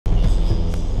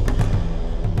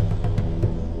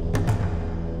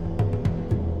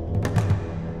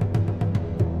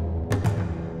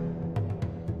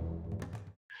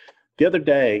The other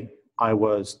day, I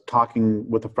was talking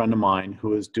with a friend of mine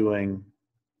who is doing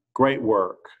great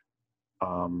work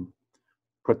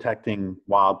protecting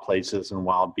wild places and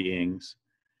wild beings,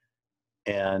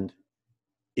 and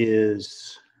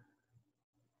is,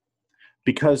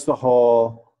 because the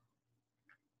whole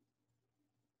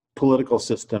political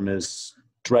system is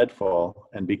dreadful,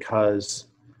 and because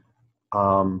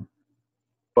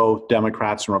both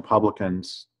Democrats and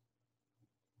Republicans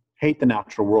hate the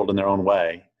natural world in their own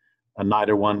way, and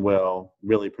neither one will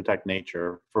really protect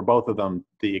nature. For both of them,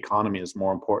 the economy is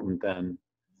more important than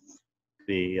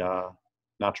the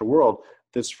natural world.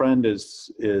 This friend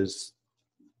is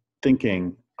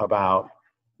thinking about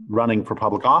running for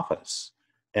public office,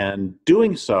 and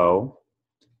doing so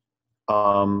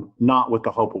not with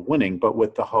the hope of winning, but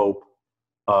with the hope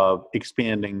of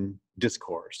expanding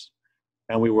discourse.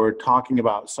 And we were talking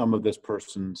about some of this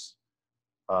person's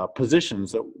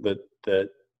positions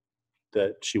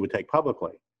that she would take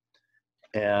publicly.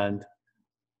 And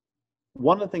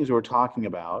one of the things we were talking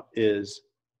about is,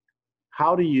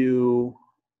 how do you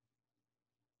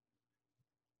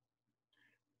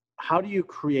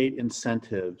create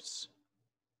incentives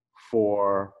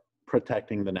for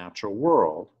protecting the natural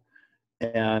world?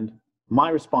 And my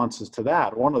responses to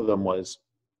that, one of them was,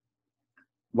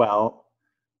 well,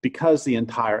 because the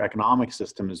entire economic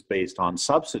system is based on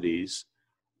subsidies,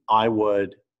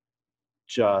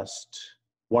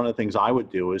 one of the things I would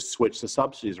do is switch the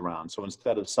subsidies around. So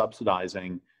instead of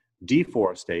subsidizing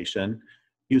deforestation,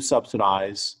 instead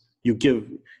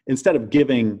of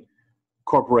giving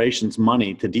corporations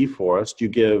money to deforest, you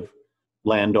give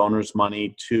landowners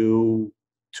money to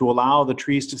allow the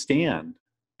trees to stand.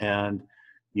 And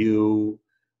you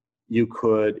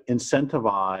could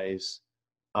incentivize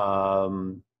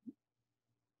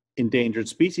endangered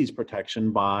species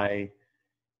protection by,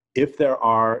 if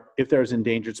there's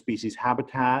endangered species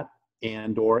habitat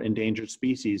and or endangered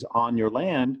species on your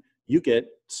land, you get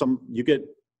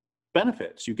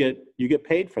benefits, you get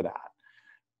paid for that.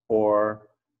 Or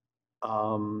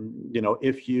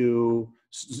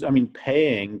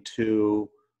paying to,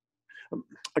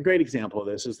 a great example of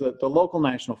this is that the local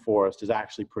national forest is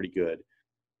actually pretty good.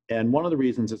 And one of the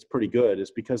reasons it's pretty good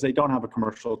is because they don't have a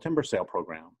commercial timber sale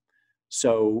program.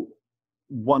 So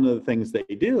one of the things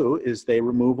they do is they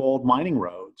remove old mining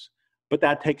roads, but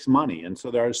that takes money. And so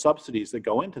there are subsidies that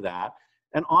go into that.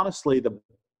 And honestly,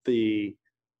 the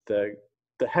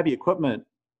heavy equipment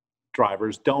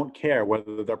drivers don't care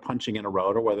whether they're punching in a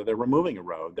road or whether they're removing a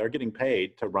road. They're getting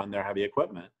paid to run their heavy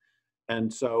equipment.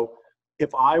 And so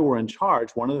if I were in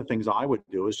charge, one of the things I would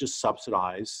do is just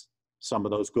subsidize some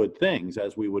of those good things,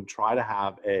 as we would try to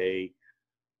have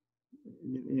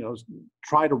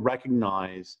try to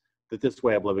recognize that this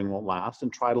way of living won't last,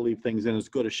 and try to leave things in as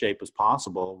good a shape as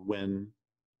possible when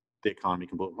the economy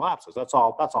completely collapses. That's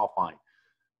all fine.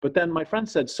 But then my friend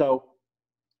said, so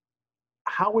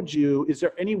is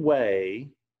there any way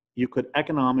you could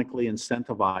economically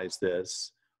incentivize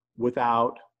this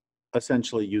without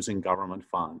essentially using government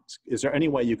funds? Is there any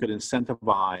way you could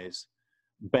incentivize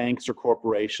banks or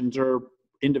corporations or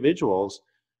individuals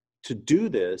to do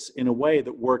this in a way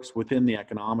that works within the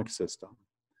economic system?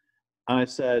 And I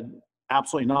said,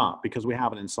 absolutely not, because we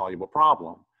have an insoluble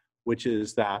problem, which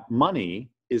is that money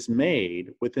is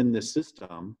made within this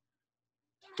system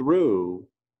through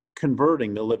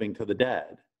converting the living to the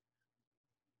dead.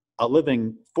 A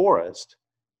living forest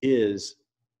is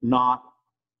not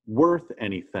worth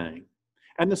anything.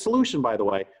 And the solution, by the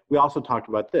way, we also talked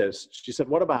about this. She said,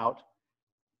 what about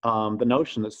the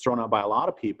notion that's thrown out by a lot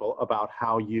of people about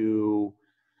how you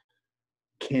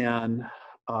can,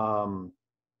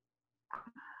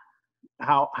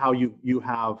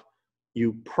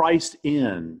 you priced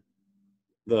in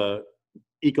the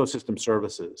ecosystem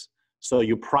services. So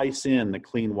you price in the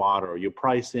clean water, you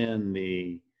price in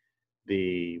the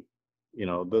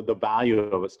value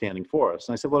of a standing forest.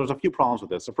 And I said, well, there's a few problems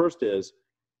with this. The first is,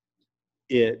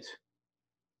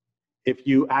 if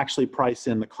you actually price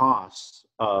in the costs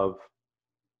of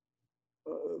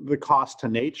the cost to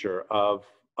nature of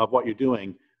what you're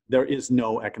doing, there is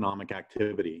no economic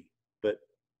activity that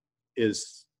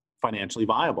is financially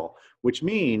viable, which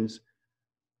means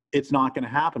it's not going to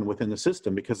happen within the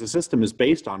system, because the system is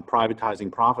based on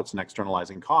privatizing profits and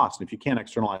externalizing costs. And if you can't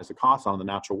externalize the costs on the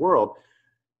natural world,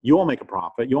 you won't make a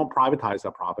profit. You won't privatize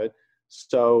that profit.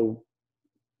 So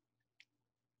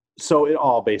it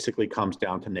all basically comes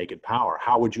down to naked power.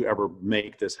 How would you ever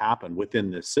make this happen within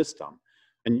this system?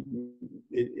 And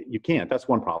you can't. That's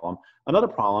one problem. Another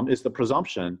problem is the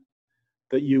presumption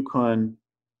that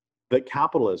that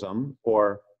capitalism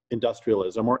or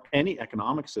industrialism or any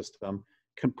economic system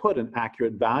can put an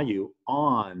accurate value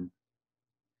on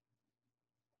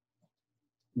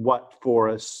what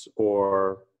forests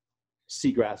or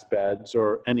seagrass beds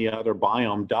or any other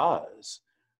biome does.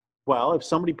 Well, if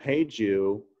somebody paid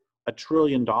you $1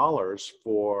 trillion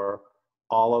for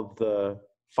all of the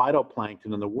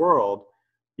phytoplankton in the world,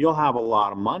 you'll have a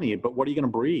lot of money, but what are you going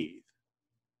to breathe?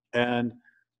 And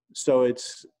so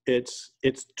it's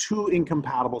two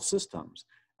incompatible systems: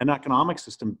 an economic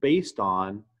system based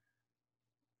on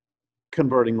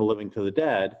converting the living to the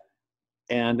dead,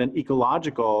 and an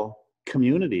ecological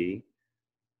community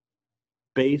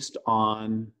based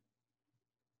on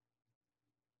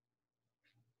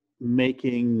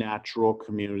making natural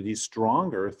communities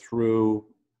stronger through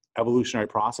evolutionary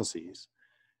processes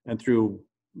and through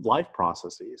life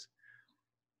processes.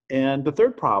 And the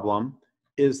third problem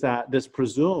is that this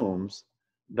presumes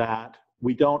that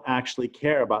we don't actually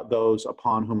care about those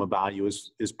upon whom a value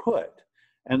is put.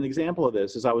 And an example of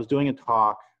this is I was doing a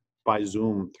talk by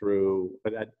Zoom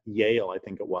at Yale, I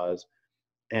think it was,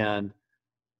 and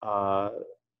a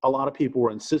lot of people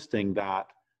were insisting that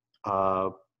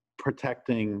that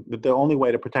the only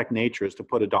way to protect nature is to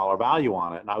put a dollar value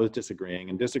on it. And I was disagreeing.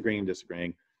 And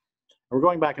we're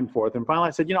going back and forth. And finally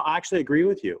I said, I actually agree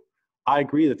with you. I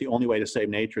agree that the only way to save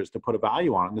nature is to put a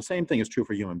value on it. And the same thing is true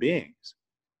for human beings.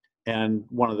 And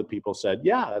one of the people said,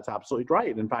 yeah, that's absolutely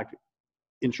right. In fact,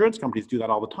 insurance companies do that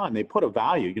all the time. They put a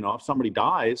value. If somebody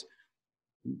dies,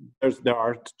 there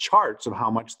are charts of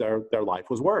how much their life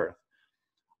was worth.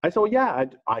 I said, well, yeah,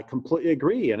 I completely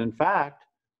agree. And in fact,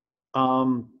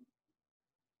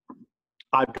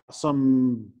 I've got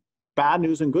some bad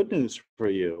news and good news for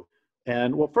you.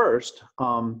 And well, first,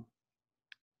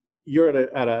 you're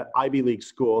at a Ivy League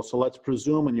school, so let's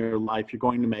presume in your life you're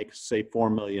going to make, say,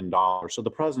 $4 million. So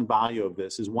the present value of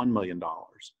this is $1 million.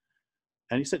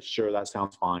 And he said, sure, that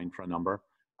sounds fine for a number.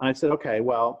 And I said, okay,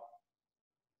 well,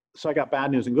 so I got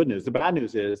bad news and good news. The bad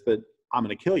news is that I'm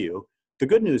going to kill you. The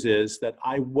good news is that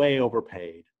I way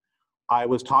overpaid. I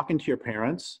was talking to your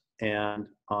parents, and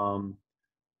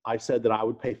I said that I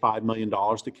would pay $5 million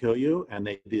to kill you, and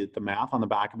they did the math on the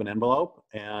back of an envelope,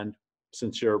 and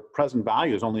since your present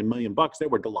value is only $1 million, they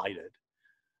were delighted.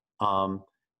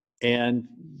 And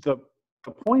the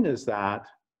point is that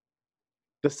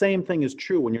the same thing is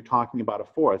true when you're talking about a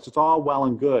forest. It's all well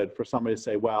and good for somebody to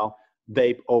say, well,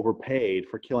 they overpaid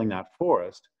for killing that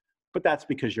forest, but that's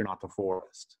because you're not the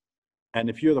forest. And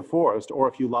if you're the forest, or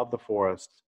if you love the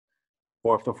forest,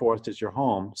 or if the forest is your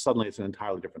home, suddenly it's an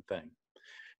entirely different thing.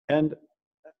 And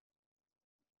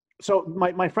so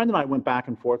my friend and I went back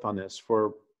and forth on this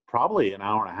for probably an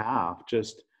hour and a half,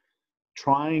 just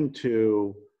trying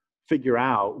to figure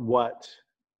out what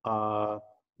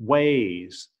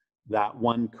ways that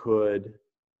one could,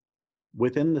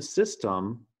 within the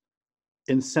system,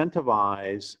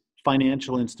 incentivize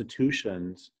financial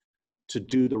institutions to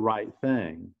do the right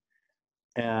thing.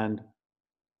 And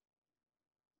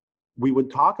we would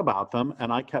talk about them,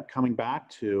 and I kept coming back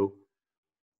to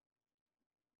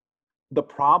the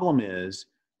problem is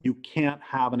you can't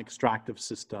have an extractive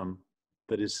system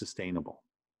that is sustainable.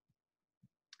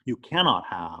 You cannot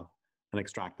have an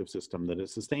extractive system that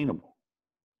is sustainable.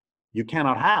 You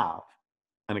cannot have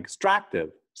an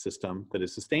extractive system that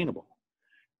is sustainable.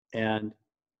 And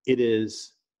it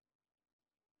is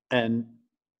an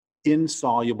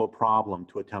insoluble problem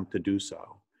to attempt to do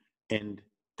so. And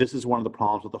this is one of the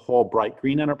problems with the whole Bright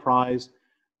Green enterprise.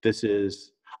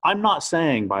 I'm not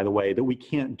saying, by the way, that we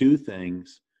can't do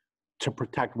things to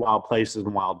protect wild places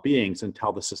and wild beings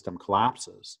until the system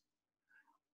collapses.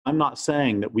 I'm not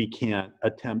saying that we can't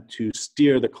attempt to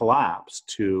steer the collapse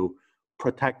to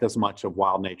protect as much of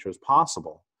wild nature as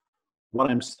possible. What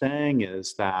I'm saying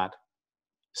is that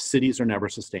cities are never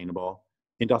sustainable.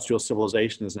 Industrial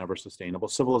civilization is never sustainable.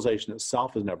 Civilization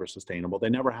itself is never sustainable. They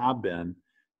never have been.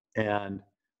 And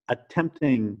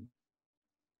attempting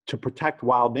to protect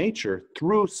wild nature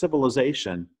through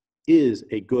civilization is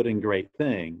a good and great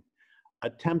thing.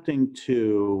 Attempting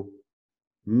to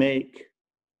make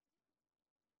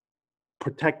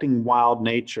protecting wild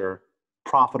nature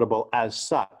profitable as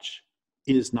such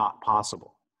is not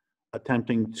possible.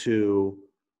 Attempting to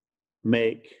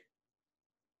make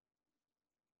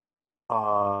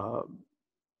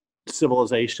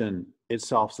civilization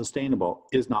itself sustainable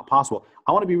is not possible.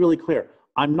 I want to be really clear.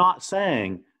 I'm not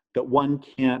saying that one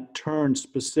can't turn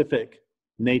specific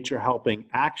nature helping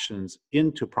actions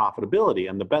into profitability.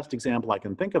 And the best example I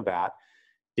can think of that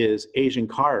is Asian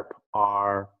carp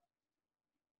are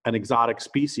an exotic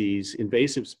species,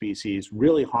 invasive species,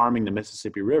 really harming the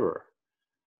Mississippi River.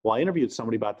 Well, I interviewed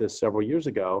somebody about this several years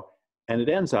ago, and it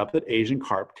ends up that Asian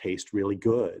carp taste really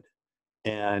good.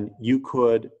 And you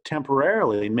could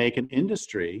temporarily make an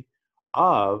industry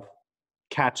of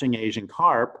catching Asian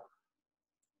carp,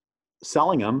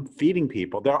 selling them, feeding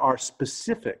people. There are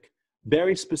specific,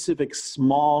 very specific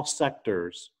small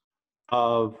sectors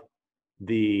of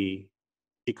the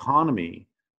economy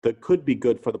that could be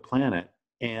good for the planet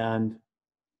and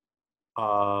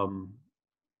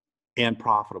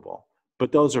profitable.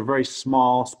 But those are very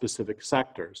small, specific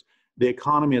sectors. The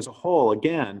economy as a whole,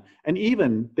 again, and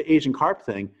even the Asian carp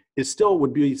thing, is still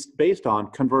would be based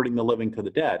on converting the living to the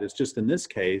dead. It's just in this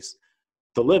case,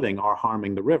 the living are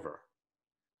harming the river.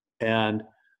 And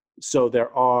so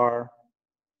there are,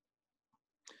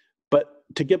 but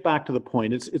to get back to the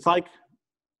point, it's like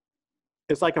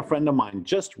a friend of mine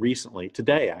just recently,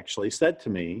 today actually, said to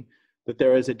me that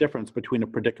there is a difference between a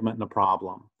predicament and a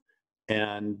problem.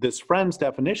 And this friend's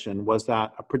definition was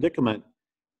that a predicament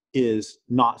is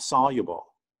not soluble.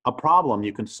 A problem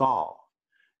you can solve.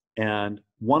 And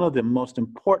one of the most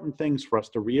important things for us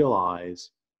to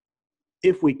realize,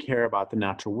 if we care about the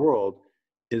natural world,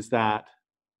 is that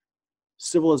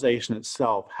civilization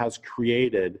itself has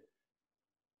created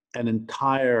an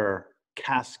entire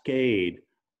cascade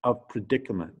of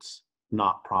predicaments,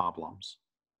 not problems.